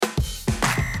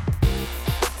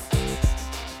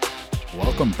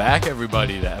Welcome back,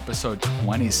 everybody, to episode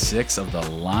 26 of The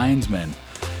Linesmen.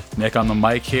 Nick on the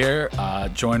mic here,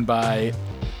 joined by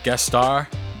guest star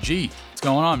G. What's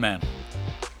going on, man?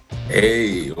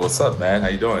 Hey, what's up, man? How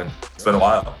you doing? It's been a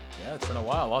while. Yeah, it's been a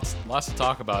while. Lots to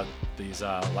talk about these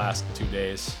last 2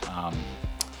 days.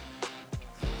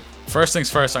 First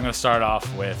things first, I'm going to start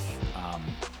off with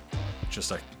just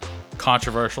a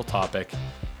controversial topic.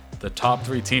 The top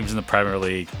three teams in the Premier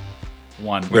League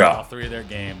won all three of their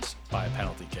games by a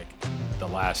penalty kick in the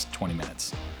last 20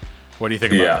 minutes. What do you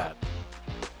think about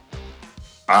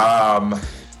that?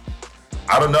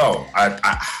 I don't know. I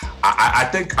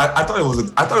thought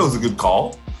it was a good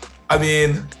call. I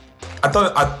mean,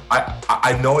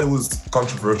 I know it was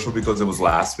controversial because it was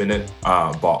last minute,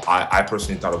 but I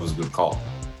personally thought it was a good call.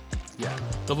 Yeah,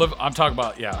 I'm talking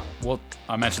about Well,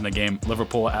 I mentioned the game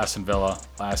Liverpool Aston Villa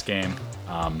last game.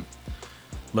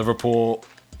 Liverpool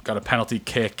got a penalty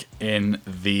kick in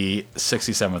the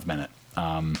 67th minute.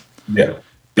 I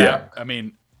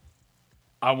mean,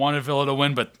 I wanted Villa to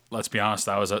win, but let's be honest,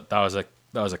 that was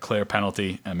a clear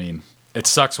penalty. I mean, it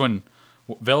sucks when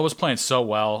Villa was playing so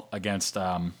well against,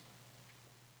 or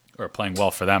playing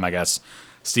well for them, I guess.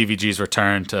 Stevie G's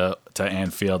return to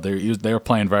Anfield, they were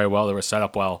playing very well. They were set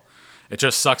up well. It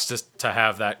just sucks to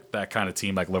have that kind of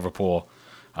team like Liverpool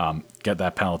get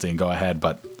that penalty and go ahead.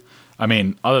 But I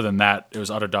mean, other than that, it was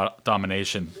utter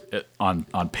domination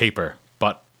on paper.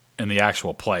 But in the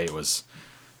actual play,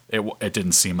 it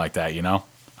didn't seem like that, you know.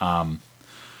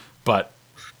 But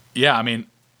yeah, I mean,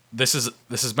 this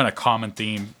has been a common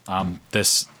theme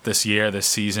this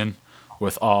season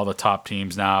with all the top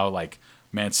teams now, like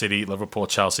Man City, Liverpool,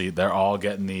 Chelsea. They're all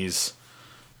getting these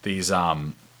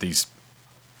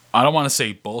I don't want to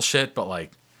say bullshit, but like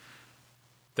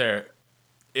they're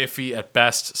iffy at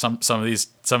best. Some of these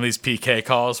PK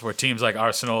calls where teams like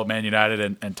Arsenal, Man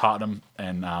United, and Tottenham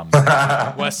and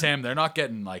West Ham, they're not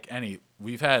getting like any.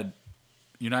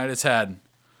 United's had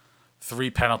 3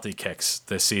 penalty kicks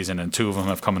this season, and 2 of them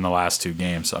have come in the last 2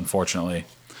 games, unfortunately.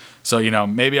 So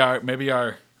maybe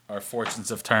our fortunes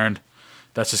have turned.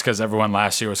 That's just because everyone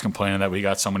last year was complaining that we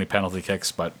got so many penalty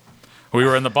kicks, but we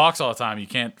were in the box all the time. You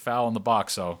can't foul in the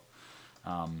box, so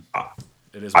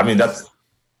it is.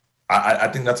 I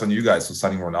think that's on you guys for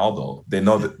signing Ronaldo. They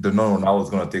know Ronaldo's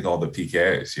going to take all the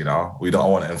PKs. You know, we don't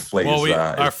want to inflate. Well,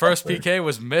 our first PK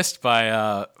was missed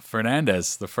by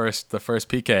Fernandez. The first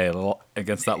PK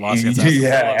against that loss against and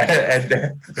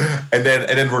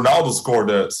then Ronaldo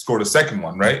scored a second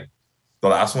one, right? The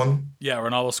last one. Yeah,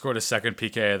 Ronaldo scored a second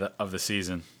PK of the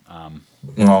season.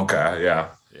 Okay, yeah.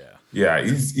 Yeah,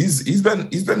 he's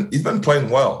been playing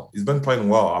well. He's been playing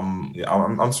well.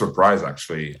 I'm surprised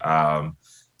actually.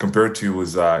 Compared to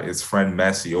his friend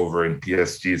Messi over in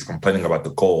PSG, is complaining about the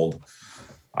cold.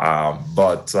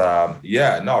 Ronaldo's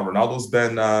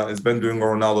been doing what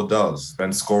Ronaldo does. He's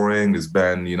been scoring. He's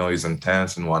been he's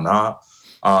intense and whatnot.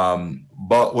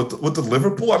 But with the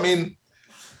Liverpool, I mean,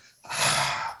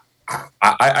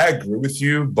 I agree with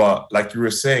you, but like you were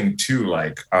saying too,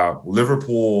 like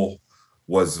Liverpool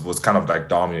was kind of like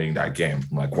dominating that game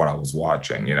from like what I was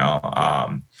watching, it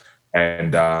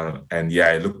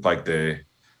looked like they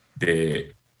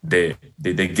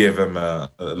give him a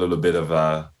little bit of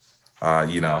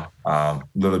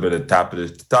little bit of tap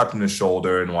in the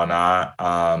shoulder and whatnot.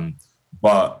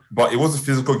 But it was a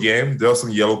physical game. There were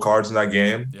some yellow cards in that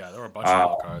game. Yeah, there were a bunch of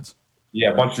yellow cards. Yeah,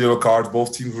 a bunch of yellow cards.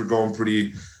 Both teams were going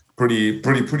pretty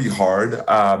hard.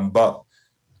 But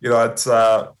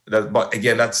but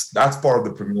again, that's part of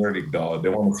the Premier League, though. They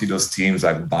want to see those teams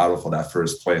like battle for that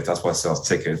first place. That's what sells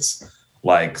tickets.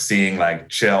 Like seeing like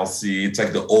Chelsea, it's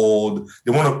like the old.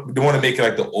 They want to make it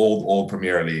like the old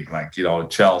Premier League, like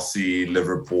Chelsea,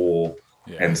 Liverpool,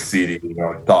 and City,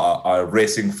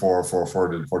 racing for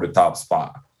the top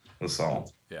spot. So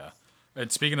yeah.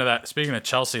 And speaking of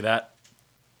Chelsea, that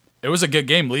it was a good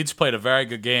game. Leeds played a very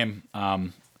good game.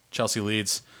 Chelsea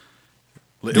Leeds.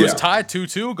 It was tied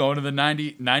 2-2 going to the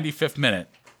 95th minute.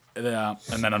 And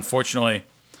then, unfortunately,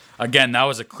 again, that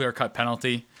was a clear-cut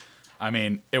penalty. I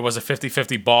mean, it was a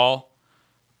 50-50 ball,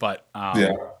 but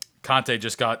Conte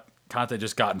just got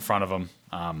in front of him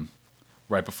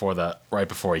right before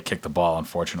he kicked the ball,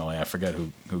 unfortunately. I forget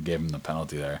who gave him the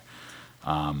penalty there.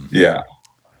 I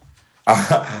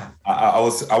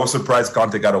was surprised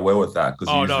Conte got away with that.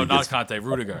 Oh, no, not Conte.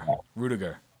 Rudiger. Oh,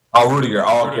 Rudiger.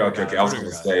 Oh, okay. I was going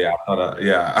to say,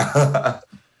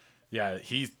 Yeah,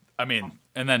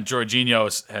 and then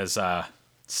Jorginho has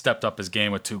stepped up his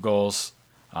game with 2 goals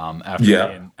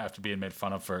after being made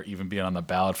fun of for even being on the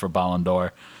ballot for Ballon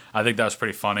d'Or. I think that was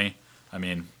pretty funny. I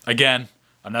mean, again,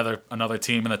 another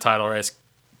team in the title race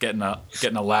getting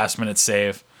a last minute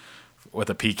save with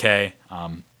a PK.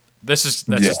 That's just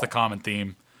the common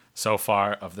theme so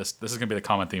far of this. This is gonna be the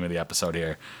common theme of the episode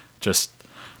here. Just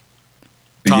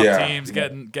top teams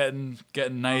getting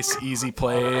nice easy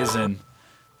plays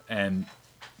and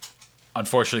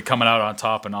unfortunately coming out on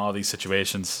top in all these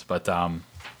situations. But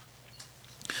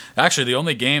actually, the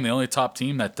only top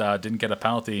team that didn't get a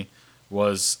penalty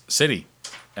was City,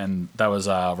 and that was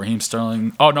Raheem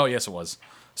Sterling. Oh no, yes it was.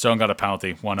 Sterling got a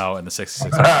penalty, 1-0 in the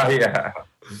 66th. Yeah.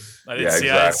 I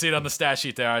didn't see it on the stat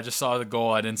sheet there. I just saw the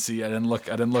goal. I didn't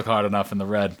look hard enough in the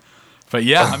red. But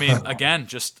yeah, I mean, again,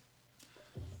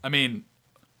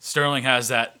 Sterling has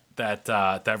that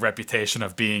reputation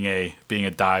of being a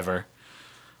diver,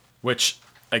 which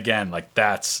again, like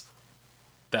that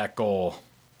goal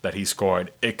that he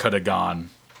scored, it could have gone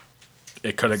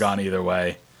either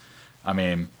way. I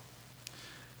mean,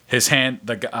 his hand,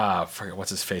 I forget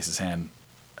what's his face's hand.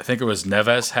 I think it was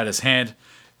Neves had his hand.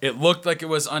 It looked like it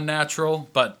was unnatural,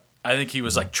 but I think he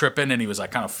was like tripping and he was like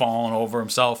kind of falling over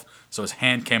himself. So his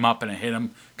hand came up and it hit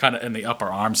him kind of in the upper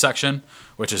arm section,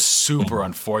 which is super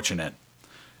unfortunate.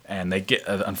 And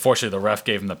unfortunately the ref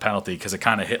gave him the penalty because it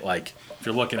kind of hit like, if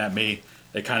you're looking at me,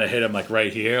 it kind of hit him like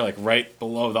right here, like right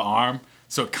below the arm.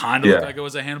 So it kind of looked like it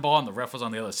was a handball, and the ref was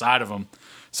on the other side of him.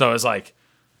 So it was like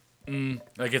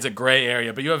it's a gray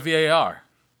area, but you have VAR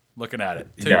looking at it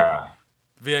too. Yeah.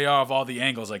 VAR of all the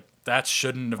angles, like that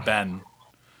shouldn't have been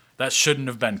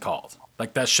called.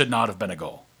 Like that should not have been a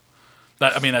goal.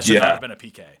 That should not have been a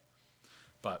PK.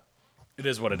 But it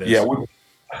is what it is. Yeah,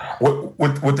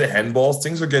 with the handballs,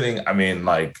 things are getting. I mean,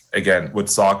 like again with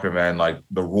soccer, man, like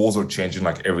the rules are changing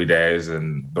like every day,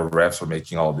 and the refs are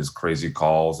making all these crazy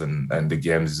calls, and the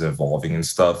games is evolving and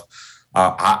stuff.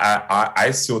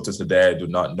 I still to today do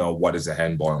not know what is a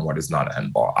handball and what is not a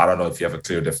handball. I don't know if you have a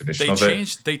clear definition of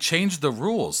it. They changed the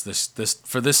rules this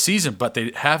for this season, but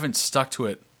they haven't stuck to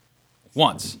it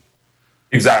once.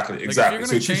 Exactly. If you're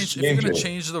gonna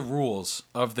change the rules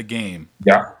of the game,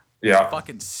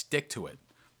 fucking stick to it.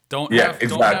 Don't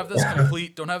have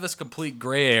this complete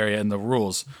gray area in the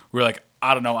rules. We're like,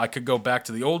 I don't know, I could go back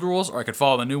to the old rules or I could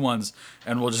follow the new ones,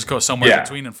 and we'll just go somewhere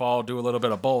between and do a little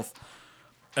bit of both.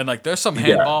 And like, there's some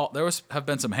have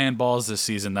been some handballs this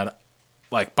season that,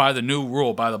 like, by the new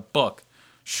rule, by the book,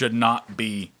 should not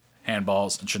be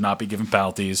handballs and should not be given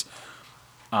penalties.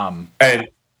 But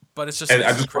it's just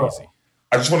crazy.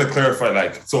 I just want to clarify,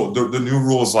 like, so the new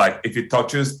rules, like, if it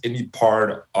touches any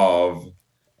part of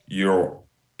your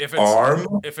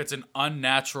arm, if it's a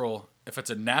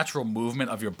natural movement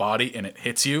of your body and it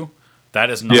hits you, that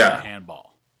is not a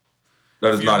handball.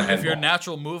 That is not a handball. If your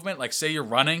natural movement, like say you're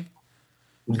running.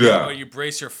 You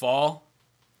brace your fall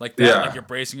like that, like you're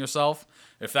bracing yourself.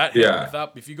 If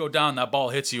you go down, that ball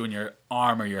hits you in your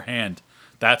arm or your hand,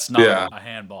 that's not a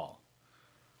handball.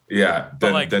 Yeah,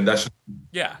 then that should.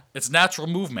 Yeah, it's natural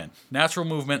movement. Natural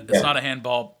movement. It's not a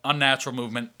handball. Unnatural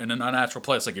movement in an unnatural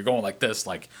place, like you're going like this,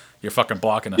 like you're fucking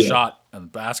blocking a shot in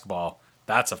basketball.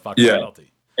 That's a fucking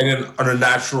penalty. And then on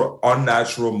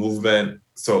unnatural movement.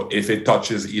 So if it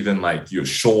touches even like your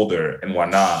shoulder and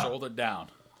whatnot, shoulder down,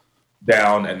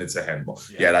 and it's a handball.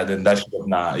 That should have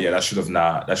not been.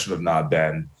 That should not have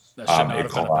been a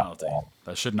penalty.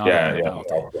 That should not have been a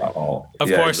penalty.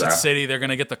 Of course, it's City. They're going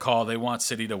to get the call. They want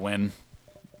City to win.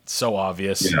 It's so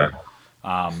obvious.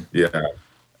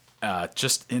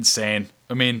 Just insane.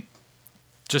 I mean,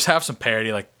 just have some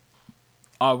parity. Like,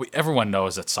 everyone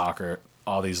knows that soccer,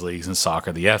 all these leagues in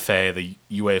soccer, the FA, the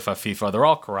UEFA, FIFA, they're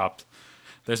all corrupt.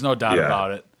 There's no doubt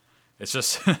about it. It's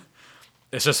just,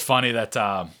 it's just funny that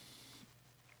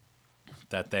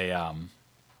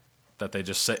they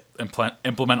just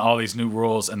implement all these new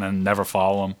rules and then never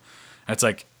follow them. And it's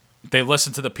like they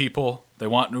listen to the people, they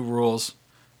want new rules,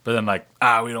 but then like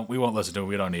we won't listen to them,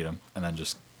 we don't need them, and then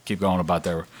just keep going about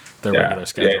their regular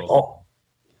schedule.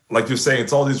 Like you're saying,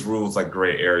 it's all these rules like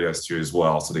gray areas too as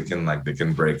well, so they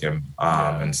can break them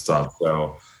and stuff.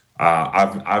 So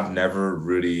I've never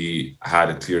really had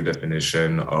a clear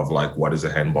definition of like what is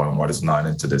a handball and what is not,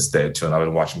 and to this day too. And I've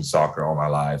been watching soccer all my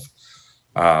life.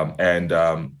 And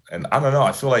I don't know.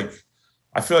 I feel like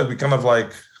we kind of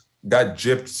like got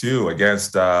gypped too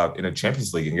against in the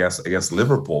Champions League against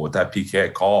Liverpool with that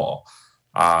PK call.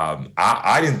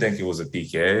 I didn't think it was a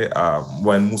PK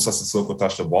when Moussa Sissoko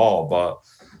touched the ball, but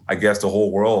I guess the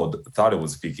whole world thought it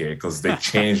was PK because they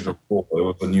changed the rule. It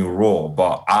was a new rule,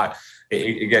 but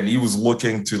again, he was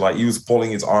looking to he was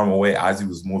pulling his arm away as he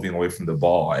was moving away from the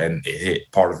ball, and it hit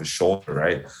part of his shoulder,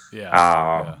 right?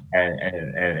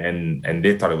 And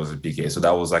they thought it was a PK. So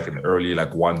that was like an early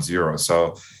 1-0.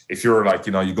 So if you're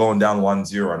you're going down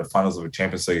 1-0 in the finals of a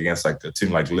Champions League against like a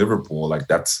team like Liverpool, like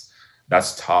that's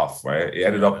That's tough, right? It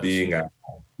ended Yeah, up it is. being it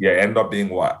ended up being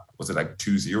what was it like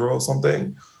 2-0 or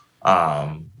something?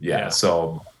 Yeah, Yeah.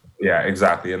 so yeah,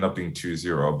 exactly. Ended up being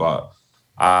 2-0. But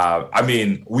I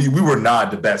mean, we were not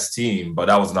the best team, but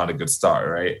that was not a good start,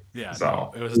 right? Yeah, no,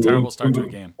 So it was a terrible start to a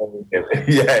game.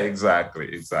 yeah,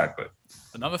 exactly, exactly.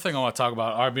 Another thing I want to talk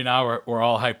about, RB now, we're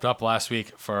all hyped up last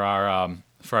week for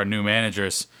our new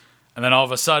managers, and then all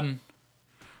of a sudden,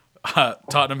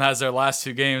 Tottenham has their last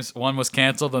two games. One was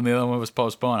canceled, and the other one was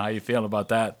postponed. How you feeling about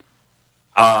that?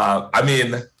 I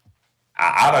mean,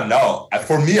 I don't know.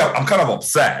 For me, I'm kind of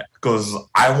upset because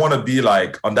I want to be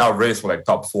like on that race for like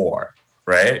top four,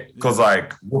 right? Because Yeah,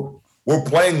 like we're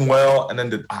playing well, and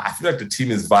then I feel like the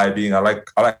team is vibing. I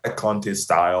like Conte's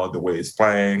style, the way he's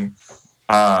playing.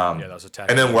 yeah, And those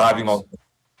attacking then we're wing having backs. all.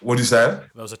 What do you say?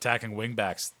 Those attacking wing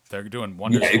backs, they're doing Yeah,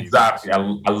 wonders for you guys. exactly.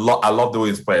 I love the way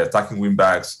he's playing, attacking wing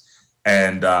backs,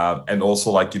 and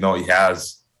also like he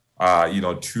has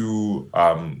two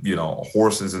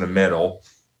horses in the middle,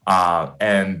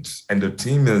 and the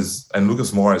team is and Lucas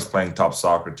Moura is playing top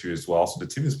soccer too as well. So the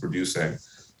team is producing.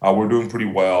 We're doing pretty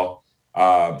well,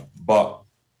 but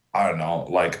I don't know.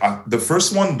 Like the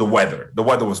first one, the weather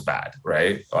was bad,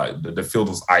 right? The field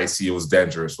was icy. It was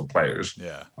dangerous for players.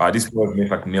 Yeah, These players make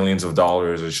like millions of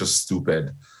dollars. It's just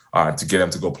stupid to get them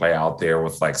to go play out there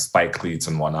with like spike cleats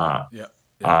and whatnot. yeah,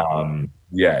 yeah.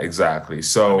 Yeah, exactly. I mean,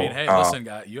 So hey, listen,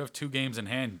 guy, you have two games in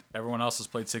hand. Everyone else has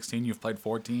played 16. You've played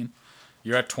 14.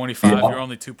 You're at 25. You're yeah,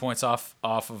 only 2 points off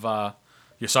of.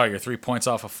 You're 3 points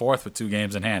off of fourth with two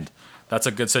games in hand. That's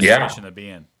a good yeah, situation to be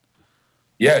in.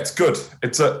 yeah. It's good.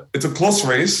 It's a close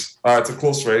race. It's a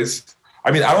close race.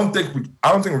 I mean, I don't think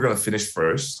we're gonna finish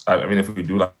first. I mean, if we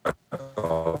do like,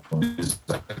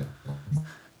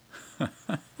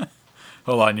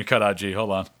 Hold on, you cut out G.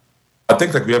 Hold on. I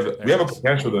think like we have There we he have a is.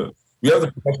 potential to we have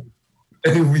the potential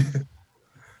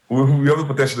we have the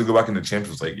potential to go back in the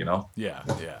Champions League. Yeah, yeah.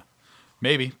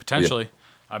 Maybe Yeah, potentially.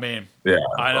 I mean, yeah.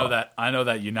 I know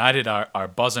that United are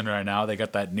buzzing right now. They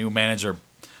got that new manager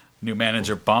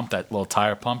bump, that little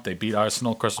tire pump. They beat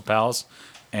Arsenal, Crystal Palace,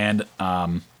 and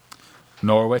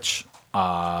Norwich.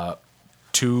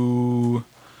 Two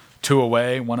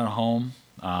away, one at home.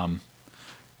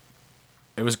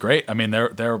 It was great. I mean,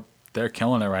 they're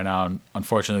killing it right now. And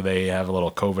unfortunately, they have a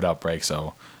little COVID outbreak,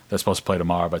 so they're supposed to play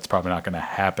tomorrow, but it's probably not going to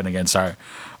happen against Yeah.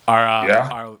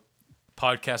 our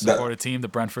podcast That, supported team, the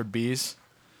Brentford Bees.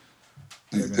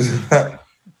 They're going to be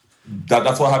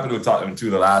that's what happened with Tottenham too.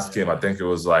 The last game, I think it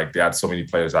was like they had so many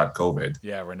players that had COVID.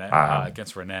 yeah, Renee Um,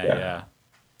 against Renee. yeah, Yeah,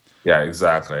 yeah,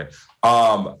 exactly.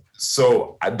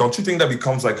 So don't you think that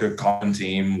becomes like a common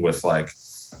theme with like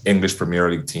English Premier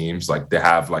League teams? Like they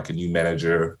have like a new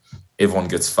manager, everyone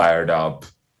gets fired up,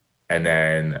 and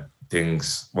then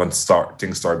things start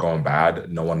going bad.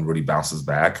 No one really bounces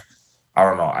back. I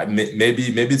don't know. Maybe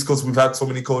it's because we've had so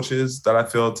many coaches that I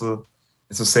feel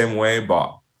it's the same way,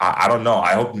 but I don't know.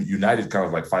 I hope United kind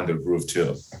of like find their groove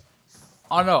too.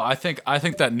 I don't know. I think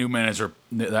that new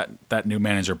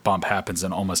manager bump happens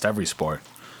in almost every sport.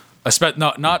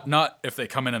 Not if they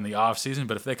come in the off season,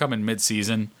 but if they come in mid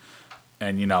season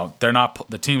and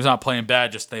the team's not playing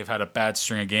bad, just they've had a bad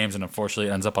string of games, and unfortunately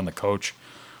it ends up on the coach.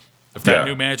 If that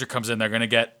new Yeah, manager comes in, they're going to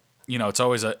get it's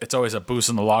always a boost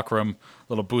in the locker room, a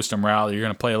little boost in morale. You're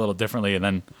going to play a little differently, and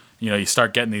then you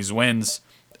start getting these wins,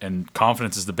 and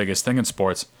confidence is the biggest thing in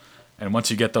sports. And once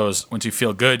you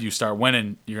feel good, you start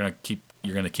winning. You're gonna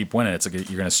keep winning. It's like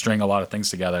you're gonna string a lot of things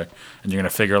together, and you're gonna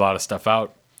figure a lot of stuff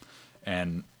out.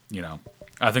 And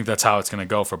I think that's how it's gonna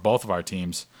go for both of our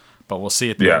teams. But we'll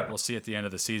see yeah, we'll see at the end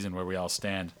of the season where we all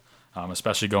stand,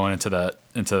 especially going into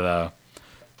the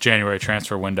January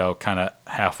transfer window, kind of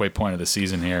halfway point of the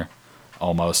season here,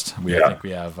 almost. I yeah, think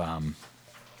we have. I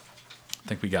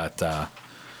think we got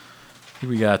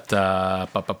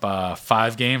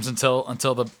 5 games until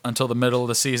the middle of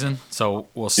the season. So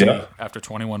we'll see yeah. after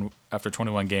 21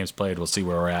 games played. We'll see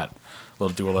where we're at. We'll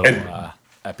do a little And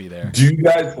epi there. do you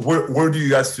guys where do you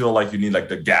guys feel like you need like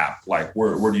the gap? Like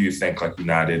where do you think like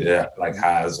United like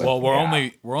has like Well, the we're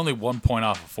gap? only 1 point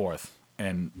off of fourth,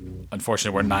 and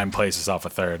unfortunately, we're 9 places off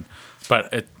of third.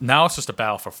 But now it's just a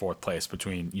battle for fourth place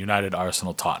between United,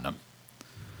 Arsenal, Tottenham,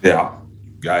 Yeah,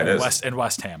 yeah, it and is.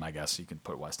 West Ham. I guess you can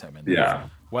put West Ham in there. Yeah, yeah,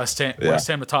 West Ham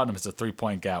to Tottenham is a 3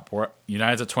 point gap.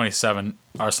 United's at 27,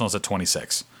 Arsenal's at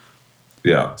 26.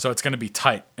 yeah, So it's going to be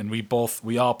tight, and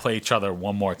we all play each other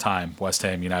one more time. West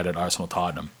Ham, United, Arsenal,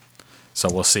 Tottenham. So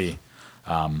we'll see.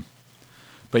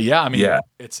 But yeah, I mean, yeah,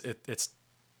 it's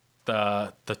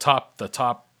the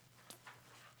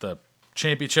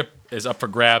championship is up for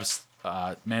grabs.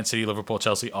 Man City, Liverpool,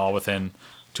 Chelsea, all within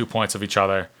 2 points of each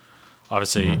other.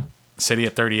 Obviously, City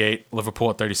at 38, Liverpool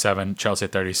at 37, Chelsea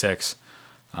at 36.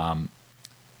 I'm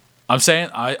saying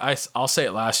I'll say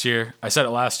it last year. I said it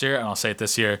last year, and I'll say it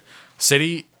this year.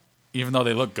 City, even though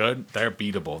they look good, they're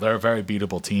beatable. They're a very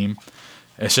beatable team.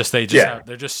 It's just they're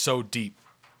just so deep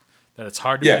that it's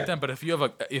hard to beat them. But if you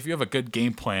have a good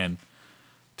game plan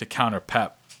to counter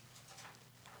Pep,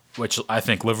 which I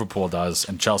think Liverpool does,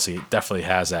 and Chelsea definitely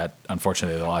has that.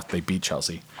 Unfortunately, they beat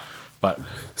Chelsea, but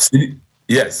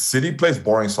City plays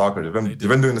boring soccer. They've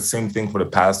been doing the same thing for the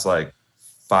past like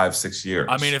 5-6 years.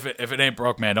 I mean, if it ain't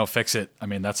broke, man, don't fix it. I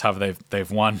mean, that's how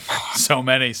they've won so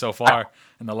many so far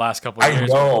in the last couple of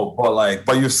years. I know,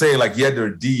 but you say like they're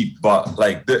deep, but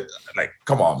like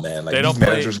come on, man, like these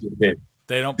managers get paid.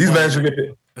 These managers get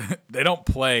paid. They don't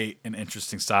play an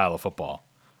interesting style of football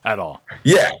at all.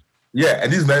 Yeah,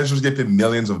 and these managers get paid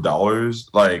millions of dollars.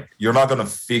 Like, you're not gonna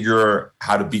figure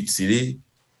how to beat City.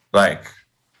 Like,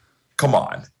 come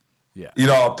on. Yeah.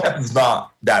 Pep is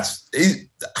not. I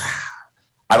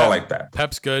don't like Pep.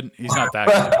 Pep's good. He's not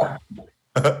that good.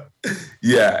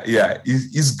 yeah.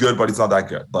 He's good, but he's not that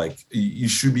good. Like, you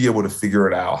should be able to figure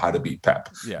it out how to beat Pep.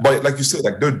 Yeah. But like you said,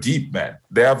 like they're deep, man.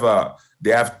 They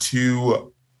have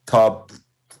 2 top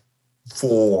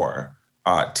 4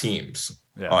 teams.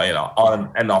 On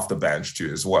and off the bench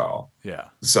too as well. Yeah.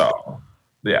 So,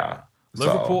 yeah.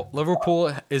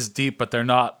 Liverpool is deep, but they're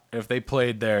not. If they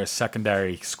played their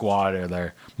secondary squad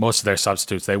or most of their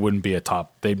substitutes, they wouldn't be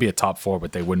they'd be a top 4,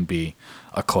 but they wouldn't be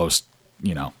a close.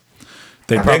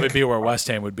 They'd probably be where West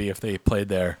Ham would be if they played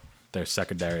their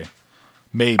secondary.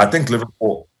 Maybe. I think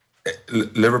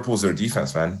Liverpool's their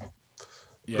defense, man.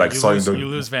 Yeah, like you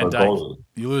lose Van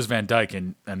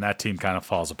Dijk, and that team kind of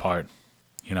falls apart.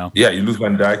 Yeah, you lose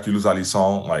Van Dijk, you lose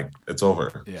Alisson, like it's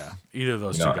over. Yeah, either of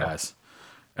those two guys,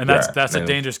 and that's a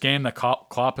dangerous game that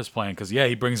Klopp is playing because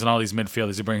he brings in all these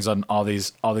midfielders, he brings on all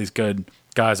these good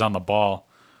guys on the ball,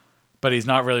 but he's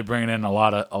not really bringing in a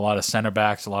lot of center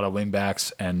backs, a lot of wing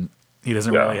backs, and he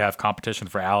doesn't really have competition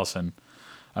for Alisson.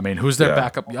 I mean, who's their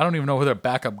backup? I don't even know who their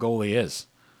backup goalie is.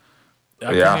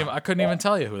 I couldn't even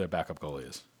tell you who their backup goalie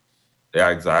is. Yeah,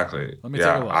 exactly. Let me take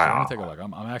a look. Let me take a look.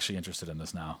 I'm actually interested in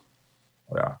this now.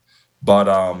 Yeah, but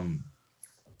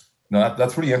no,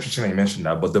 that's pretty interesting that you mentioned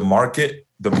that. But the market,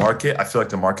 I feel like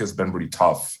the market has been really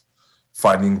tough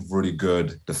finding really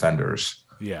good defenders.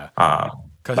 Yeah,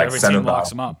 because every team locks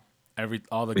them up.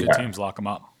 All the good teams lock them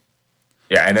up.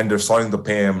 Yeah, and then they're starting to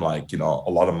pay him like a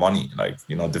lot of money. Like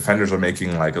defenders are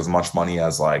making like as much money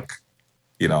as like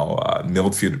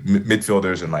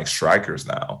midfielders and like strikers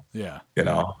now. Yeah,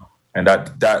 and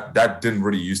that didn't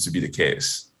really used to be the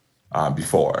case.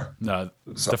 Before. No,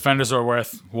 defenders are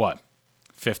worth what?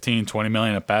 15, 20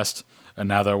 million at best, and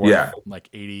now they're worth like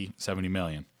 80, 70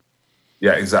 million.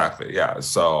 Yeah, exactly. Yeah.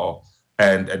 So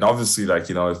and obviously like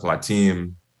if my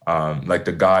team like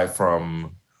the guy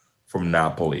from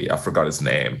Napoli, I forgot his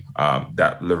name,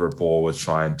 that Liverpool was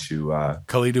trying to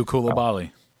Kalidou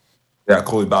Koulibaly.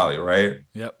 Koulibaly, right?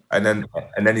 Yep. And then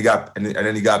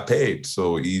he got paid,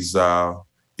 so he's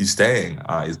staying.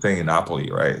 He's staying in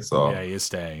Napoli, right? So yeah, he is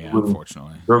staying. Yeah,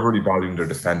 unfortunately, they're really valuing their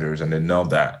defenders, and they know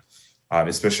that.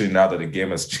 Especially now that the game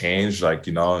has changed, like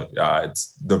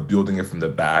they're building it from the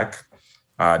back.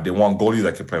 They want goalies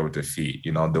that can play with their feet.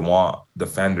 They want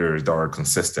defenders that are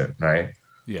consistent, right?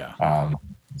 Yeah.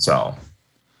 So.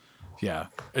 Yeah,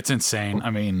 it's insane.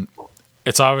 I mean,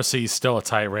 it's obviously still a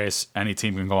tight race. Any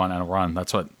team can go on and run.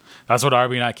 That's what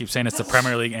RB and I keep saying. It's the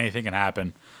Premier League. Anything can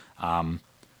happen.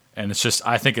 And it's just,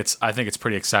 I think it's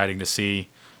pretty exciting to see.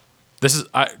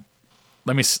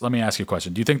 Let me ask you a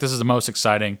question. Do you think this is the most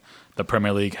exciting the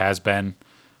Premier League has been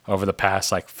over the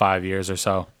past like 5 years or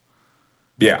so?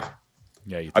 Yeah.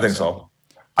 Yeah, I think so.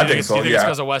 I think so. Do you think it's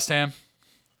because of West Ham?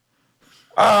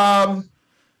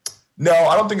 No,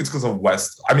 I don't think it's because of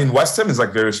West. I mean, West Ham is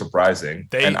like very surprising,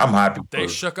 and I'm happy.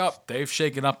 They've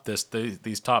shaken up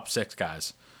these top 6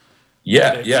 guys.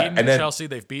 Yeah, they've beaten Chelsea.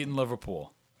 They've beaten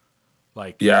Liverpool.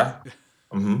 Like they'll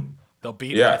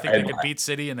beat. Yeah, I think they can beat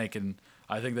City, and I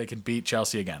think they can beat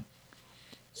Chelsea again.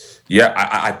 Yeah,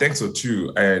 I think so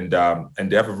too, and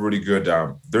they have a really good.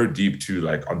 They're deep too,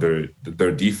 like on their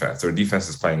defense. Their defense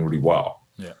is playing really well.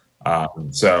 Yeah. I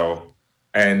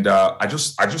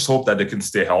just hope that they can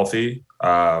stay healthy.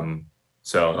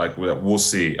 So like we'll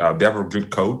see. They have a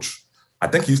good coach. I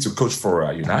think he used to coach for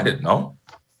United. No.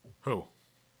 Who?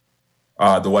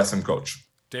 The West Ham coach.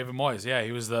 David Moyes, yeah,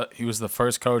 he was the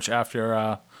first coach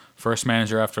first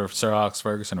manager after Sir Alex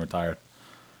Ferguson retired.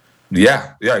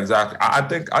 Yeah, exactly. I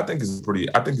think he's a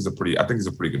pretty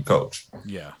good coach.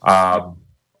 Yeah.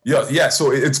 Yeah.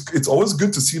 So it's always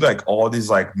good to see like all these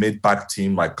like mid-pack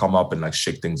team like come up and like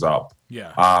shake things up.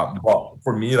 Yeah. But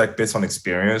for me, like based on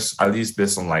experience, at least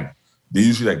based on like they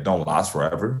usually like don't last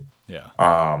forever. Yeah.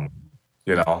 Um,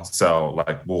 so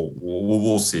like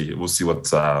we'll see. We'll see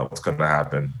what's gonna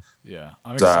happen. Yeah.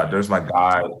 I'm excited. There's my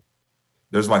guy.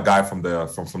 There's my guy from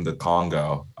the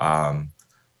Congo.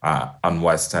 On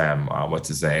West Ham. What's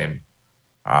his name?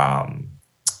 Um,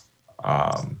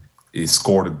 um, he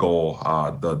scored a goal,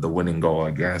 the winning goal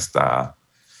against. Oh,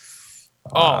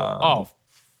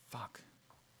 fuck!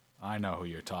 I know who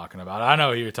you're talking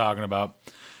about.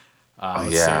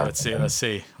 Yeah, Let's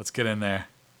see. Let's get in there.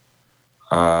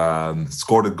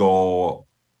 scored a goal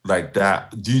like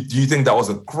that. Do you think that was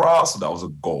a cross or that was a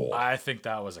goal? I think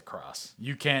that was a cross.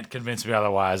 You can't convince me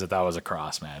otherwise that was a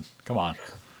cross, man. Come on.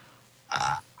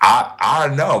 I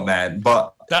don't know, man,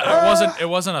 but That it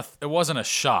wasn't a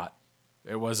shot.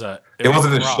 It was a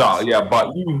wasn't a cross. shot, yeah.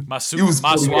 But he was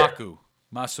Masuaku.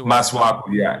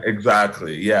 Masuaku, yeah,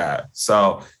 exactly, yeah.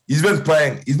 So he's been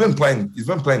playing. He's been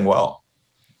playing well.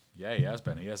 Yeah, he has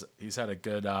been. He's had a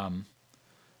good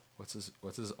what's his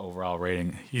overall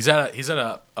rating? He's at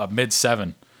a mid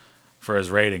 7 for his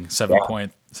rating,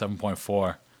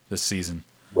 7.4 this season,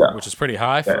 which is pretty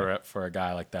high for a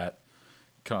guy like that.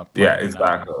 Yeah,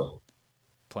 exactly.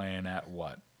 Playing at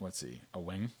what? What's he? A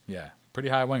wing? Yeah, pretty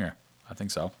high winger. I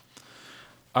think so.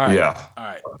 All right. Yeah. All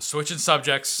right. Switching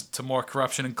subjects to more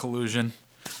corruption and collusion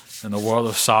in the world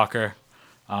of soccer.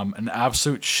 An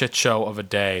absolute shit show of a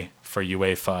day for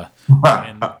UEFA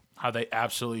and how they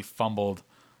absolutely fumbled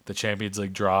the Champions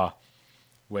League draw,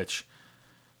 which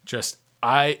just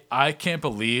I can't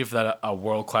believe that a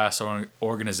world class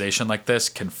organization like this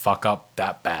can fuck up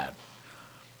that bad.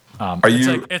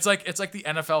 It's like the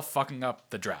NFL fucking up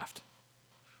the draft.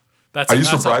 That's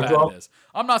surprised? How bad it is.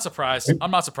 I'm not surprised.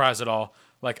 I'm not surprised at all.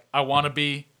 Like I want to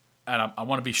be, and I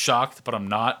want to be shocked, but I'm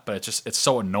not. But it's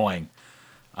so annoying.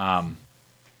 I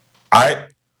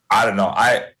don't know.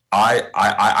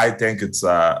 I think it's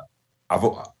I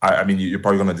mean you're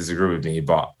probably gonna disagree with me,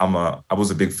 but I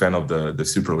was a big fan of the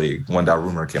Super League when that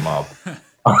rumor came up.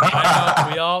 I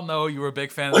know, we all know you were a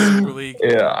big fan of the Super League.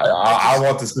 Yeah, I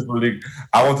want the Super League.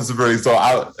 I want the Super League. So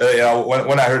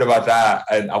when I heard about that,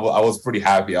 and I was pretty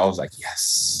happy. I was like,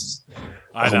 yes.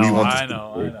 I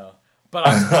know.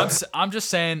 But I'm just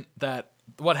saying that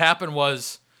what happened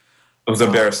was it was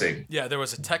embarrassing. Yeah, there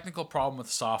was a technical problem with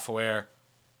the software,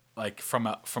 like from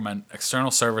an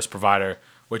external service provider,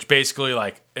 which basically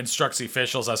like instructs the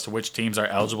officials as to which teams are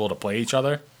eligible to play each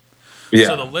other. Yeah.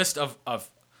 So the list of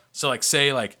so like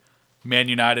say like Man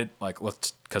United, like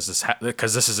let's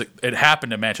it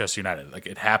happened to Manchester United. Like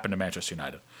it happened to Manchester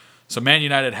United. So Man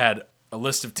United had a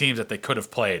list of teams that they could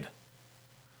have played.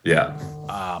 Yeah.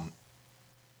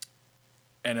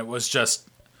 And it was just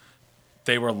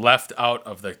they were left out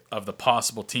of the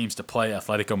possible teams to play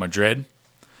Atletico Madrid.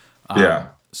 Yeah.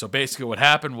 So basically what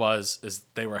happened is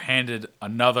they were handed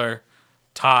another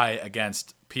tie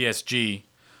against PSG,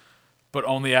 but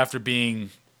only after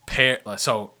being paired.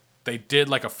 So they did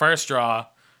like a first draw.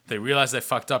 They realized they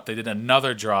fucked up. They did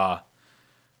another draw.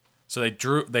 So they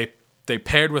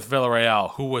paired with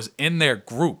Villarreal, who was in their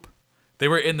group. They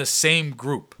were in the same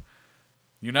group.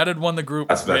 United won the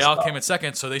group. Real came in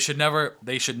second, so they should never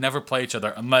play each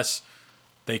other unless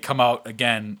they come out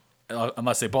again.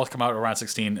 Unless they both come out around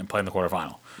 16 and play in the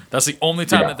quarterfinal. That's the only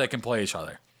time that they can play each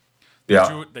other.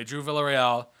 They drew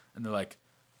Villarreal, and they're like,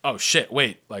 "Oh shit,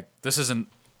 wait! Like this isn't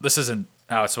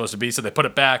how it's supposed to be." So they put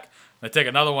it back. And they take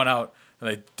another one out, and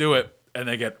they do it, and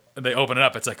they open it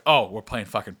up. It's like, "Oh, we're playing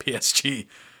fucking PSG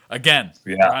again,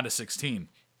 round of 16,"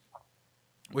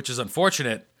 which is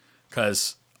unfortunate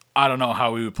because I don't know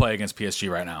how we would play against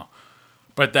PSG right now.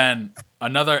 But then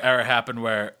another error happened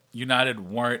where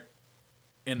United weren't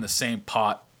in the same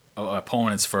pot of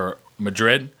opponents for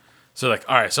Madrid. So like,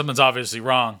 all right, something's obviously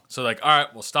wrong. So like, all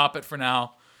right, we'll stop it for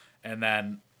now, and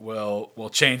then we'll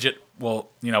change it.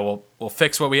 We'll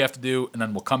fix what we have to do, and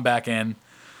then we'll come back in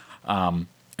and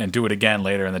do it again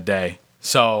later in the day.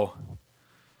 So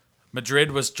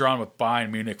Madrid was drawn with Bayern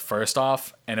Munich first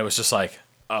off, and it was just like,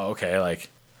 oh, okay,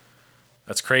 like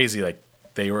that's crazy. Like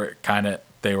they were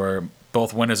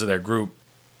both winners of their group,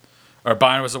 or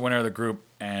Bayern was the winner of the group,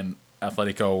 and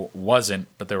Atletico wasn't,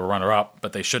 but they were runner-up,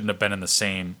 but they shouldn't have been in the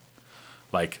same,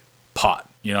 like, pot.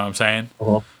 You know what I'm saying?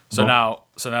 Uh-huh. So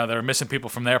now they're missing people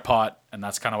from their pot, and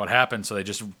that's kind of what happened. So they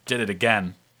just did it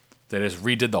again. They just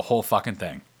redid the whole fucking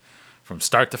thing from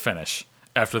start to finish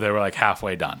after they were, like,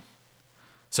 halfway done.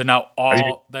 So now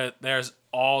there's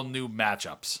all new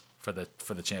matchups for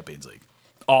the Champions League.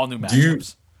 All new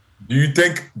matchups. Do you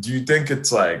think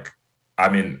it's like I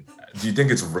mean, do you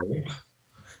think it's rigged?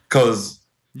 Because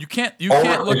you can't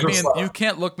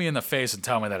look me in the face and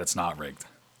tell me that it's not rigged.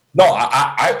 no,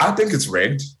 I think it's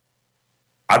rigged.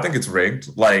 I think it's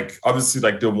rigged. Like obviously,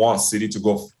 like they want City to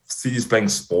go. City's playing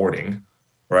Sporting,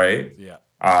 right? Yeah.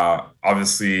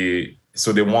 Obviously,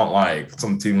 so they want like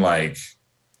some team like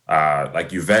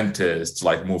Juventus to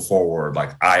like move forward,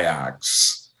 like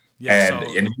Ajax, Yeah.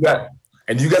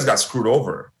 and you guys got screwed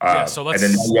over. So and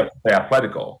then now you have to play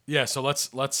Atletico. Yeah, so let's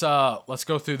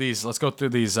go through these. Let's go through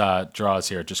these draws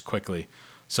here just quickly.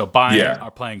 So Bayern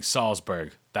are playing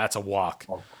Salzburg. That's a walk.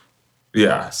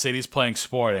 Yeah. City's playing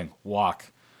Sporting. Walk.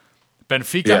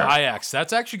 Benfica Ajax.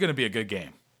 That's actually going to be a good game.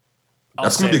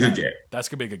 That's going to be a good game. That's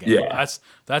going to be a good game. Yeah.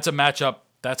 That's a matchup.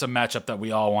 That's a matchup that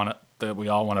we all want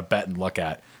to bet and look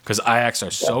at because Ajax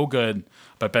are so good,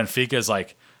 but Benfica is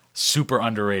like super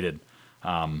underrated.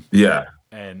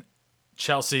 And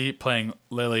Chelsea playing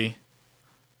Lille.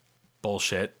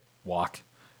 Bullshit. Walk.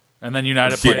 And then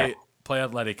United play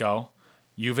Atletico.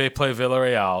 Juve play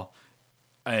Villarreal.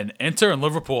 And Inter and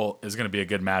Liverpool is going to be a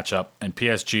good matchup. And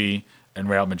PSG and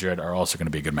Real Madrid are also going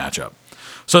to be a good matchup.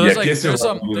 So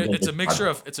it's a mixture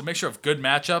of good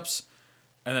matchups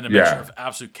and then a mixture of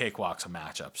absolute cakewalks of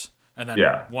matchups. And then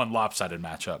one lopsided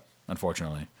matchup,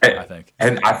 unfortunately, I think.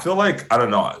 And I feel like, I don't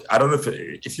know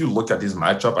if you look at these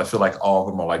matchups, I feel like all of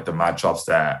them are like the matchups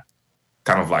that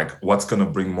kind of like what's going to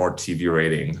bring more TV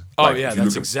rating. Oh, like, yeah,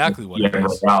 that's exactly what it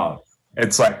is.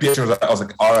 It's like, I was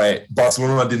like, all right,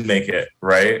 Barcelona didn't make it,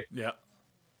 right? Yeah.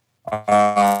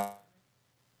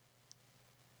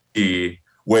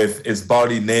 With his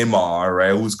body Neymar,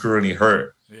 right, who's currently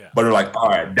hurt. Yeah. But they're like, all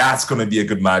right, that's going to be a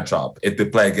good matchup if they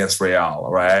play against Real,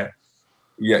 right?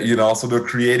 Yeah, so they're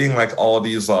creating like all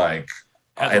these like,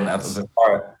 exactly.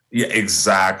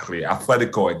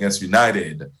 Atletico against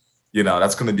United,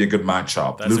 that's going to be a good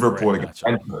matchup. That's Liverpool against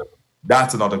Inter,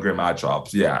 that's another great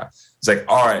matchup. Yeah, it's like,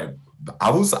 all right.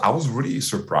 I was really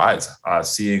surprised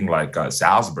seeing like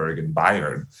Salzburg and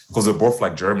Bayern because they're both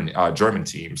like German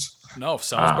teams. No,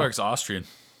 Salzburg's Austrian.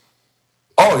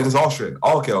 Oh, it is Austrian.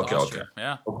 Oh, okay. Yeah. Okay.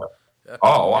 Yeah,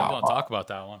 oh, wow. People don't talk about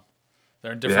that one.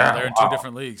 They're in different. They're in two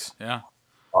different leagues. Yeah.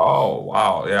 Oh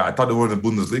wow. Yeah, I thought they were in the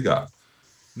Bundesliga.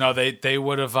 No, they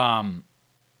would have. I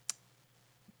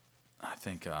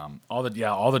think all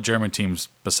the German teams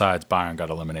besides Bayern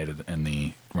got eliminated in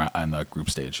the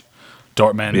group stage.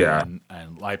 Dortmund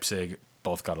and Leipzig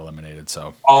both got eliminated.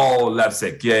 So. Oh,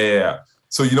 Leipzig. Yeah.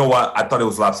 So you know what? I thought it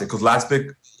was Leipzig because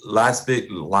Leipzig. How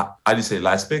do you say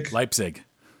Leipzig? Leipzig.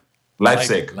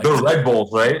 The Red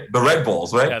Bulls, right? The Red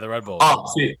Bulls, right? Yeah, the Red Bulls. Oh,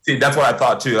 see, that's what I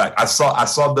thought too. Like I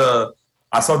saw the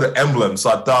emblem,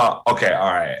 so I thought, okay,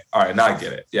 all right, now I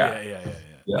get it.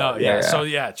 Yeah. So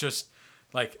just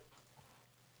like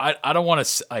I don't want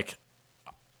to like.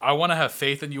 I want to have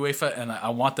faith in UEFA, and I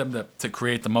want them to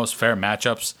create the most fair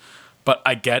matchups. But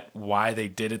I get why they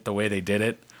did it the way they did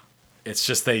it. It's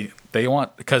just they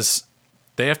want because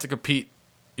they have to compete.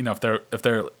 If they're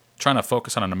trying to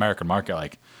focus on an American market,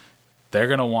 like they're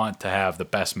gonna want to have the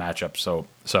best matchup.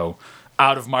 So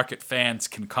out of market fans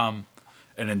can come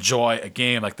and enjoy a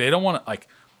game. Like they don't want to like.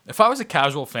 If I was a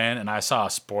casual fan and I saw a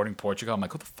Sporting Portugal, I'm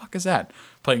like, what the fuck is that?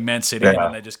 Playing Man City and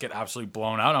then they just get absolutely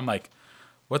blown out. I'm like,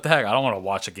 what the heck? I don't want to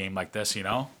watch a game like this,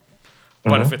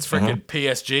 But if it's freaking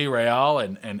PSG, Real,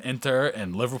 and Inter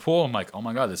and Liverpool, I'm like, oh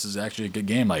my god, this is actually a good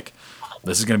game. Like,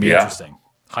 this is going to be interesting.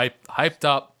 Hyped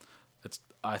up.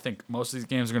 I think most of these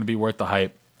games are going to be worth the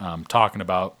hype. Talking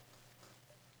about.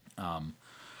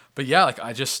 But yeah, like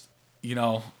I just, we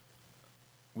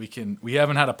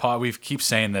haven't had a pod. We keep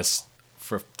saying this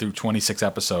through 26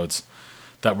 episodes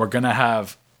that we're going to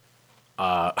have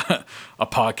a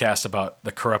podcast about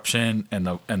the corruption and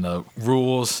the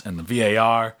rules and the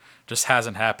VAR. Just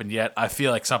hasn't happened yet. I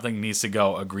feel like something needs to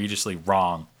go egregiously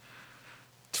wrong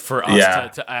for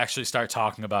us to actually start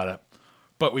talking about it.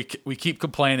 But we keep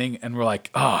complaining and we're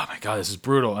like, oh my god, this is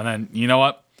brutal. And then you know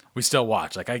what? We still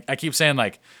watch. Like I keep saying,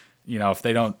 like,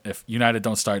 if United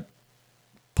don't start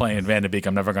playing Van de Beek,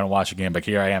 I'm never gonna watch a game. But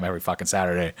here I am every fucking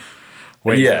Saturday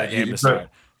waiting for the game to start.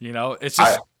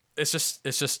 It's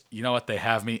just you know what, they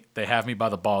have me by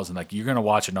the balls, and like you're gonna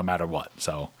watch it no matter what.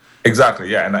 So exactly,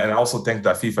 yeah, and I also think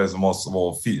that FIFA is the most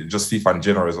just FIFA in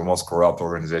general is the most corrupt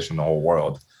organization in the whole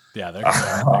world. Yeah, they're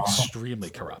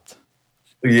extremely corrupt.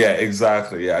 Yeah,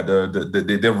 exactly. Yeah,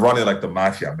 they're running like the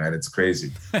mafia, man. It's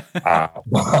crazy. But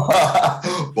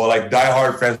like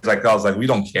diehard fans like us, like we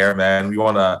don't care, man. We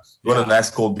want a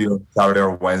nice cold beer Saturday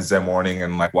or Wednesday morning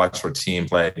and like watch our team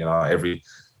play, every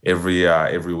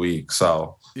week.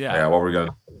 So yeah, what we're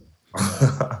gonna.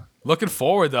 Looking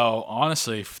forward though,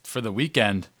 honestly, for the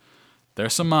weekend.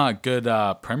 There's some good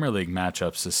Premier League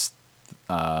matchups this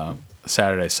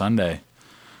Saturday, Sunday.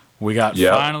 We got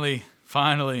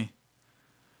finally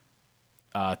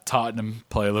Tottenham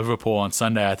play Liverpool on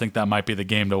Sunday. I think that might be the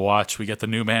game to watch. We get the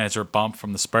new manager bump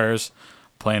from the Spurs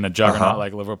playing a juggernaut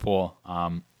like Liverpool.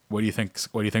 What do you think?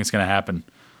 What do you think is going to happen?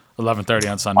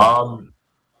 11:30 on Sunday.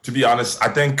 To be honest, I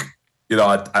think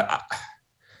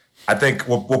I think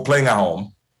we're playing at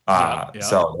home,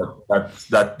 so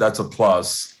that's a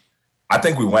plus. I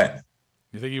think we win.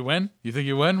 You think you win? You think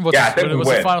you win? I think we what's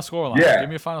win. The final scoreline? Yeah. Give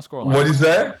me a final scoreline. What is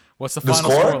that? What's the final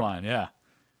scoreline? Yeah.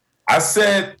 I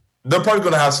said they're probably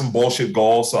going to have some bullshit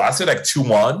goals, so I said like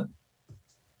 2-1.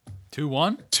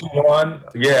 2-1?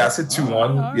 2-1. Yeah, I said 2-1.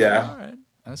 All right.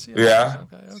 I see. Yeah.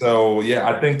 Okay. So yeah,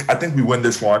 I think we win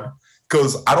this one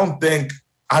because I don't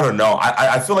know.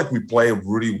 I feel like we play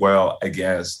really well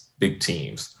against big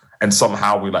teams, and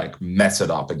somehow we like mess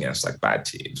it up against like bad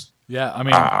teams. Yeah,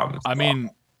 I mean,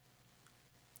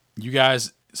 you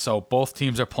guys. So both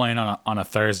teams are playing on a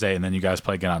Thursday, and then you guys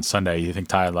play again on Sunday. You think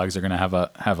tired legs are going to have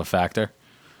a factor?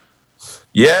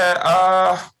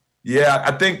 Yeah.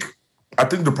 I think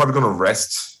they're probably going to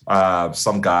rest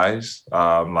some guys,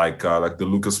 like the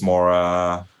Lucas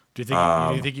Moura. Do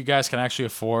you think you guys can actually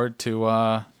afford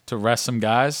to rest some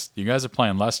guys? You guys are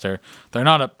playing Leicester. They're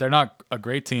not a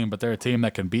great team, but they're a team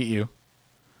that can beat you.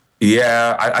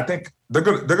 Yeah, I think they're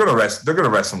gonna rest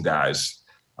some guys.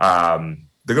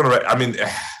 They're gonna. I mean,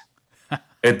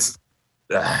 it's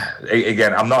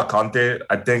again. I'm not Conte.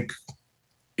 I think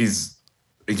he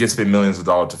just paid millions of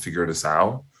dollars to figure this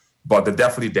out. But they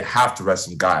have to rest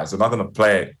some guys. They're not gonna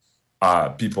play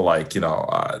people like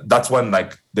that's when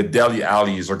like the Dele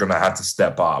Allis are gonna have to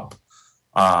step up,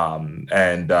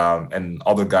 and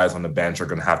other guys on the bench are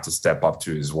gonna have to step up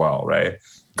too as well, right?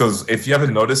 Because if you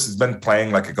haven't noticed, he's been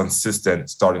playing like a consistent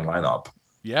starting lineup.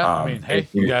 Yeah, I mean, hey,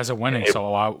 you guys are winning,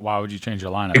 so why would you change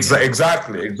your lineup?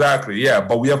 Exactly. Yeah,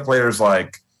 but we have players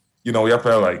like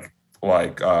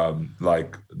like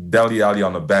Dele Alli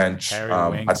on the bench.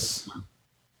 Harry Winks.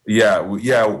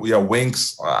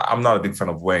 Winks. I'm not a big fan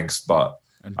of Winks, but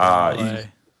Ndombele.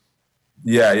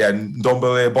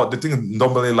 But the thing is,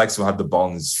 Ndombele likes to have the ball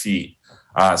in his feet.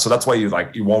 So that's why you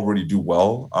won't really do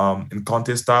well in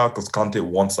Conte style, because Conte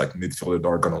wants like midfielders that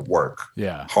are gonna work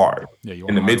hard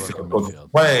in the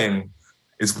midfield.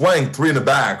 He's playing three in the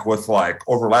back with like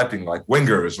overlapping like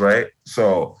wingers, right?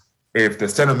 So if the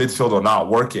center midfield are not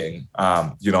working,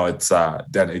 it's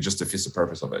then it just defeats the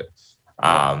purpose of it.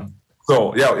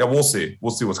 So we'll see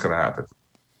what's gonna happen.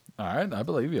 All right, I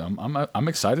believe you. I'm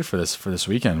excited for this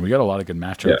weekend. We got a lot of good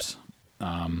matchups.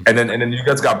 Yeah. And then you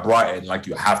guys got Brighton. Like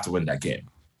you have to win that game.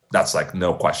 That's like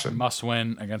no question. Must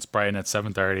win against Brighton at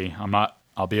 7:30.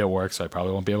 I'll be at work, so I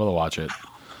probably won't be able to watch it.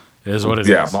 It is what it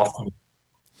is. Must win.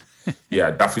 Yeah,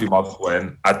 definitely must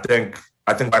win. I think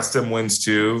West Ham wins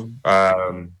too.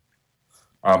 I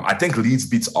think Leeds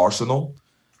beats Arsenal.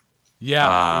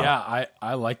 I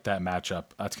like that matchup.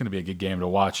 That's going to be a good game to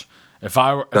watch. If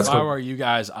I were you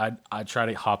guys, I'd try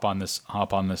to hop on this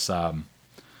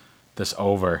this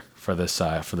over for this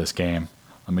game.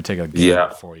 Let me take a game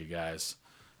for you guys.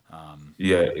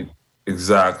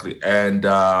 Exactly. And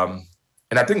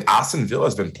I think Aston Villa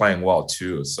has been playing well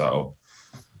too. So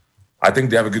I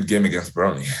think they have a good game against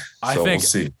Burnley. We'll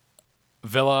see.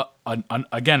 Villa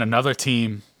again, another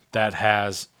team that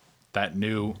has that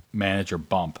new manager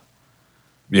bump.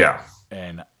 Yeah.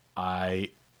 And I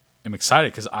am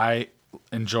excited because I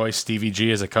enjoy Stevie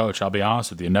G as a coach. I'll be honest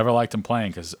with you. Never liked him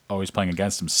playing because always playing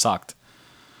against him sucked.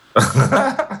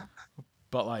 But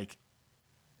like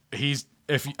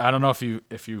I don't know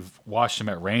if you've watched him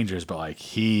at Rangers, but like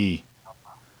he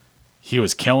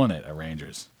was killing it at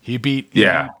Rangers. He beat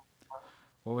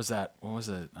what was that? What was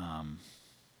it?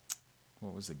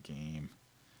 What was the game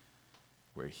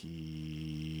where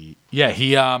he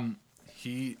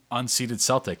unseated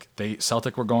Celtic.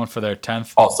 Celtic were going for their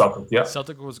 10th. Oh, Celtic, yeah.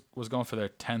 Celtic was going for their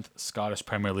 10th Scottish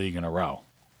Premier League in a row.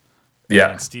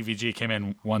 Yeah. And Stevie G came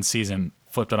in one season,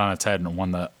 flipped it on its head, and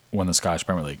won the Scottish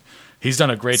Premier League. He's done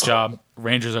a great job.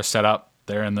 Rangers are set up.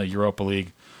 They're in the Europa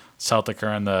League. Celtic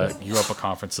are in the Europa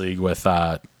Conference League with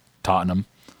Tottenham.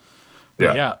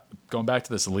 Yeah, going back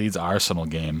to this Leeds Arsenal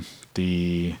game, let's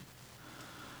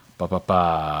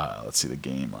see the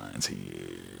game lines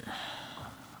here.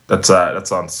 That's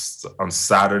on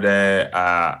Saturday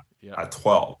at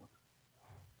 12.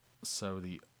 So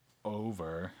the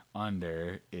over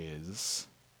under is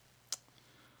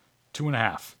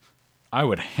 2.5. I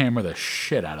would hammer the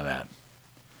shit out of that.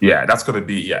 Yeah, that's gonna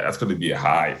be a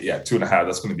high. Yeah, 2.5.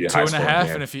 That's gonna be a high.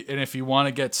 2.5, and if you want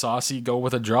to get saucy, go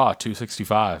with a draw,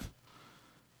 265.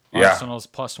 Yeah. Arsenal's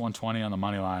plus 120 on the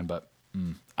money line, but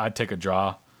I'd take a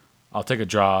draw. I'll take a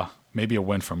draw, maybe a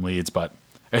win from Leeds, but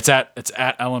it's at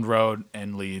Elland Road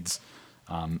in Leeds.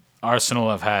 Arsenal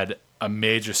have had a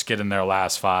major skid in their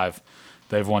last 5.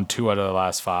 They've won 2 out of the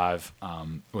last 5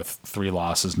 with 3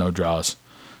 losses, no draws.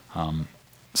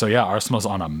 So yeah, Arsenal's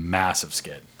on a massive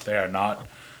skid. They are not.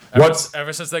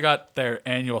 Ever since they got their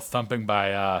annual thumping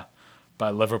by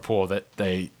Liverpool, that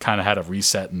they kind of had a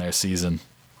reset in their season.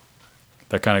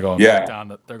 They're kind of going back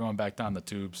down. They're going back down the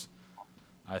tubes.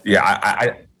 I think.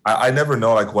 Yeah, I never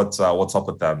know like what's up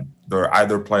with them. They're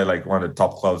either play like one of the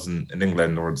top clubs in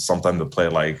England, or sometimes they play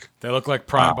like they look like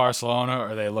prime Barcelona,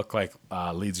 or they look like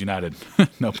Leeds United.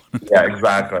 No. Yeah,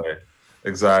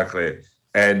 exactly.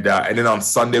 And then on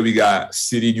Sunday we got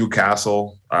City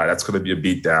Newcastle. That's going to be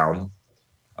a beatdown.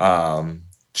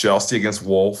 Chelsea against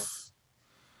Wolves.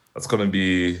 That's going to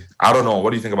be. I don't know.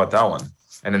 What do you think about that one?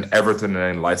 And then Everton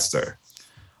and then Leicester.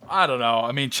 I don't know.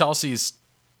 I mean, Chelsea's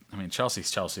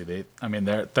Chelsea.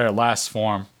 Their last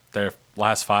form, their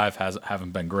last 5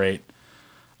 haven't been great.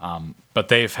 But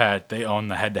they own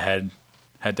the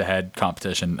head-to-head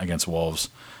competition against Wolves.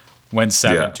 Wins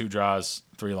 7, 2 draws,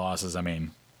 3 losses. I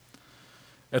mean,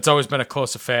 it's always been a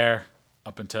close affair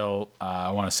up until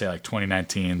I want to say like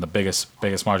 2019. The biggest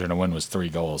margin to win was 3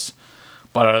 goals.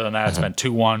 But other than that, it's been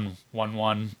 2-1,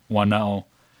 1-1, 1-0.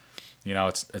 You know,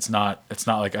 it's not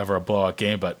like ever a blowout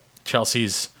game. But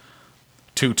Chelsea's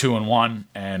 2-1,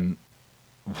 and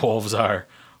Wolves are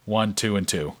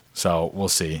 1-2. So we'll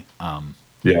see.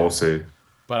 We'll see.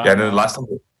 But and then last time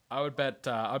I would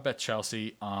bet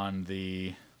Chelsea on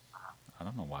the. I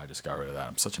don't know why I just got rid of that.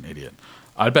 I'm such an idiot.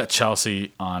 I'd bet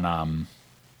Chelsea on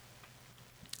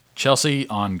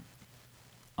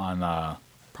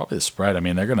probably the spread. I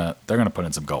mean, they're gonna put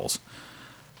in some goals.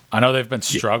 I know they've been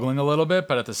struggling a little bit,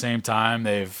 but at the same time,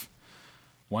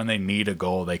 when they need a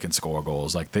goal, they can score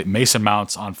goals. Like Mason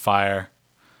Mount's on fire.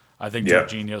 I think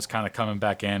Jorginho's kind of coming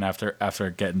back in after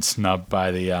getting snubbed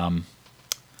by the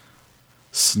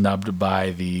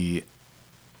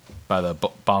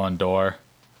Ballon d'Or.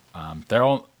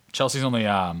 Chelsea's only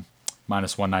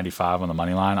minus 195 on the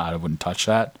money line. I wouldn't touch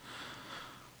that.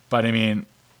 But I mean,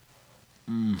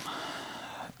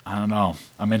 I don't know.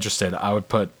 I'm interested. I would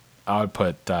put. Let's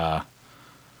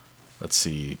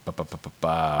see. Where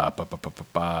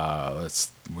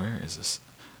is this?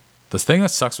 The thing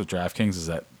that sucks with DraftKings is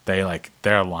that they like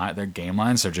their game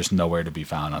lines are just nowhere to be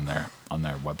found on their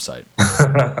website.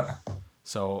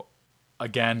 So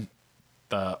again,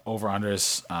 the over under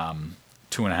is 2.5.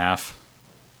 2.5.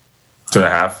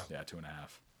 Yeah, 2.5.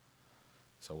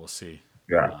 So we'll see.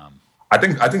 Yeah, I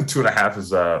think 2.5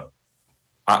 is I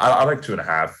like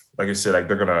 2.5. Like you said, like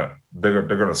they're gonna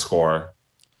score.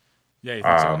 Yeah, you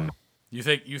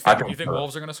think so? You think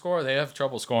Wolves are gonna score? They have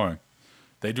trouble scoring.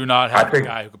 They do not have a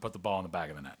guy who can put the ball in the back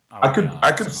of the net.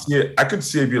 I could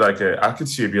see it be like a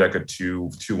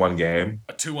 2-1 game.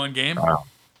 A 2-1 game?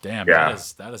 Damn, yeah.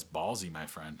 that is ballsy, my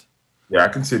friend. Yeah, I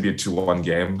can see it be a 2-1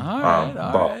 game. All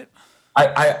right.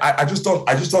 I just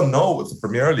don't know with the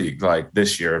Premier League like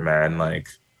this year, man. Like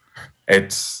I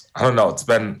don't know. It's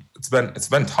been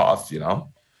tough, you know.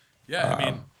 Yeah, I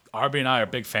mean, RB and I are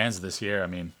big fans of this year. I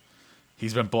mean,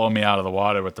 he's been blowing me out of the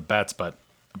water with the bets, but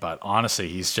honestly,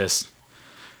 he's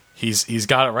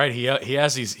got it right. He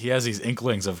has these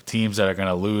inklings of teams that are going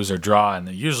to lose or draw, and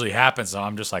it usually happens. So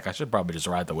I'm just like, I should probably just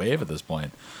ride the wave at this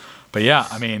point. But yeah,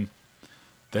 I mean,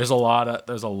 there's a lot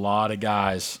of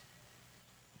guys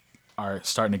are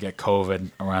starting to get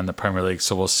COVID around the Premier League.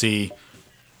 So we'll see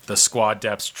the squad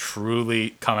depths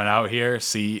truly coming out here.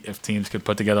 See if teams could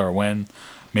put together a win.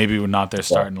 Maybe not their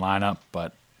starting lineup,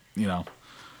 but you know,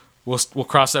 we'll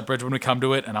cross that bridge when we come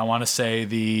to it. And I want to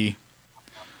say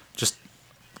just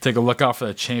take a look out for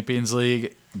the Champions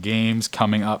League games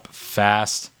coming up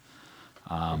fast.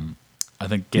 I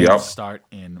think games start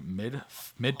in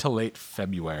mid to late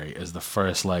February is the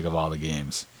first leg of all the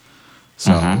games.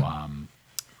 So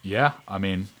yeah, I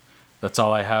mean, that's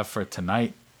all I have for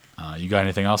tonight. You got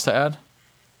anything else to add?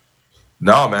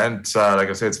 No, man. It's, like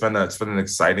I said, it's been an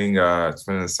exciting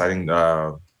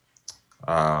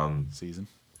season.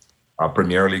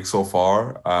 Premier League so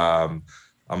far. I'm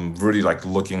really like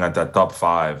looking at that top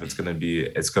 5. It's gonna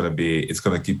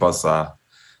keep us on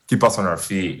our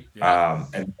feet. Yeah.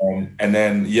 And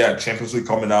then Champions League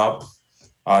coming up.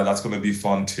 That's gonna be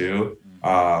fun too.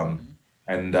 So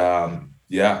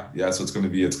it's gonna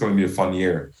be a fun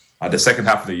year. The second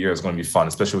half of the year is gonna be fun,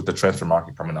 especially with the transfer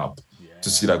market coming up. To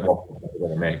see like what we're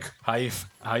gonna make. How you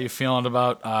feeling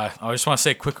about? I just want to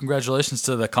say quick congratulations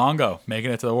to the Congo making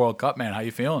it to the World Cup, man. How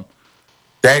you feeling?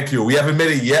 Thank you. We haven't made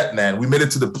it yet, man. We made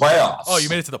it to the playoffs. Oh, you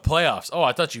made it to the playoffs. Oh,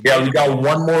 I thought you. Yeah, we got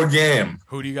one more game.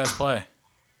 Who do you guys play?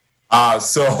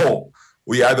 So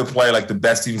we either play like the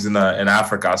best teams in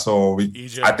Africa. So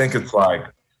I think it's like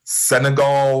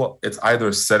Senegal. It's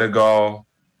either Senegal,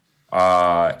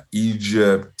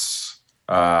 Egypt.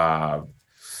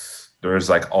 There's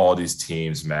like all these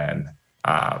teams, man.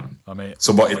 But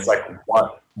it's like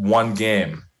one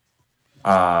game.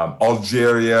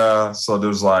 Algeria. So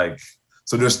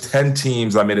there's 10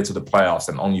 teams that made it to the playoffs,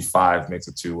 and only 5 makes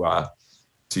it to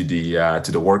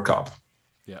the World Cup.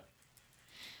 Yeah.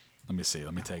 Let me see.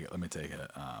 Let me take it.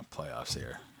 Playoffs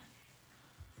here.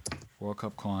 World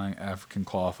Cup qualifying, African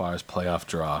qualifiers, playoff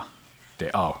draw.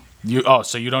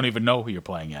 So you don't even know who you're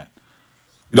playing yet.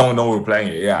 You don't know we're playing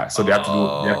it, yeah. So they have to do.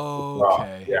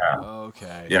 Okay. Yeah.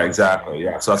 Okay. Yeah, exactly.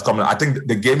 Yeah. So that's coming. I think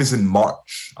the game is in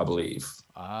March, I believe.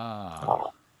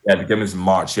 Yeah, the game is in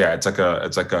March. Yeah, it's like a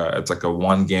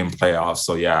 1-game playoff.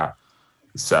 So yeah.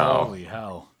 So holy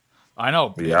hell. I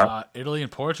know. Yeah. Italy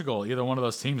and Portugal, either one of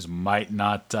those teams might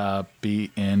not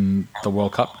be in the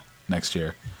World Cup next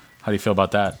year. How do you feel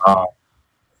about that?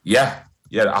 Yeah.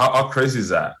 How crazy is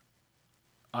that?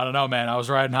 I don't know, man. I was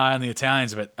riding high on the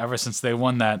Italians, but ever since they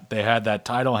won that, they had that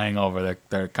title hangover.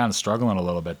 They're kind of struggling a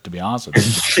little bit, to be honest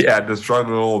with you. Yeah, they're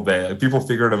struggling a little bit. People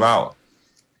figured them out.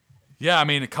 Yeah, I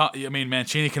mean,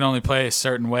 Mancini can only play a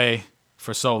certain way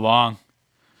for so long.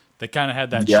 They kind of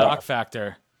had that shock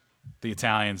factor, the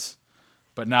Italians,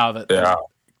 but now that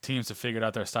teams have figured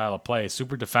out their style of play,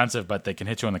 super defensive, but they can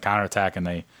hit you on the counterattack, and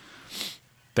they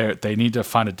need to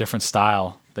find a different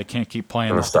style. They can't keep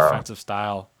playing this defensive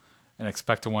style and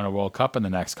expect to win a World Cup in the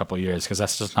next couple of years, because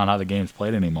that's just not how the game's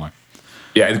played anymore.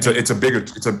 Yeah, it's a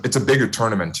bigger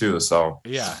tournament too. So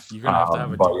yeah, you're gonna have to have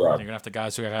you're gonna have the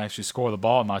guys who can actually score the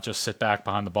ball, not just sit back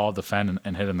behind the ball, defend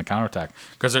and hit in the counterattack.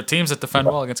 Because they're teams that defend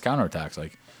well against counterattacks.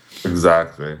 Like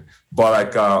exactly. But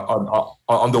like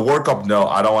on the World Cup, no,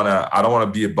 I don't wanna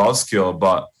be a buzzkill,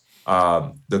 but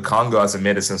the Congo hasn't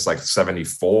made it since like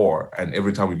 '74, and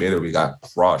every time we made it, we got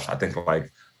crushed. I think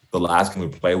like the last game we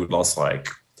played, we lost like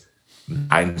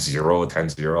 9-0,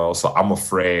 10-0. So I'm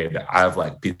afraid I have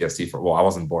like PTSD I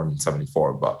wasn't born in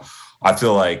 '74, but I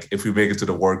feel like if we make it to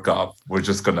the World Cup, we're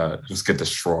just gonna get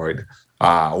destroyed.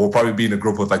 We'll probably be in a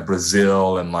group with like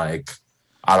Brazil and like,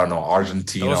 I don't know,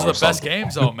 Argentina. Those are the best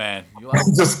games though, man.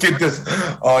 Just get this.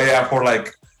 Oh yeah, for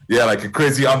like a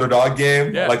crazy underdog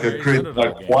game. Yeah, like a crazy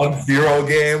like 1-0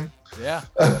 game. Yeah.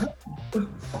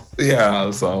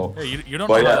 Yeah, so you don't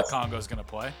know how the Congo's gonna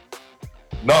play.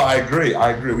 No, I agree.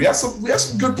 We have some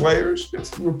good players.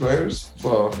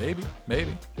 So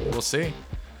maybe. We'll see.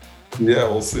 Yeah,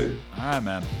 we'll see. All right,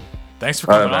 man. Thanks for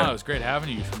coming on. It was great having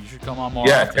you. You should come on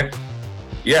more often.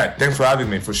 Yeah, thanks for having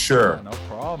me, for sure. Yeah, no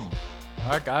problem.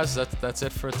 All right, guys, that's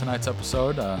it for tonight's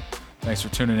episode. Thanks for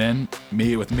tuning in.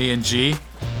 With me and G.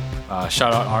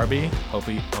 Shout out RB.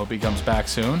 Hope he comes back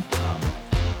soon.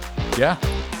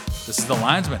 This is The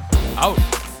Linesmen. Out.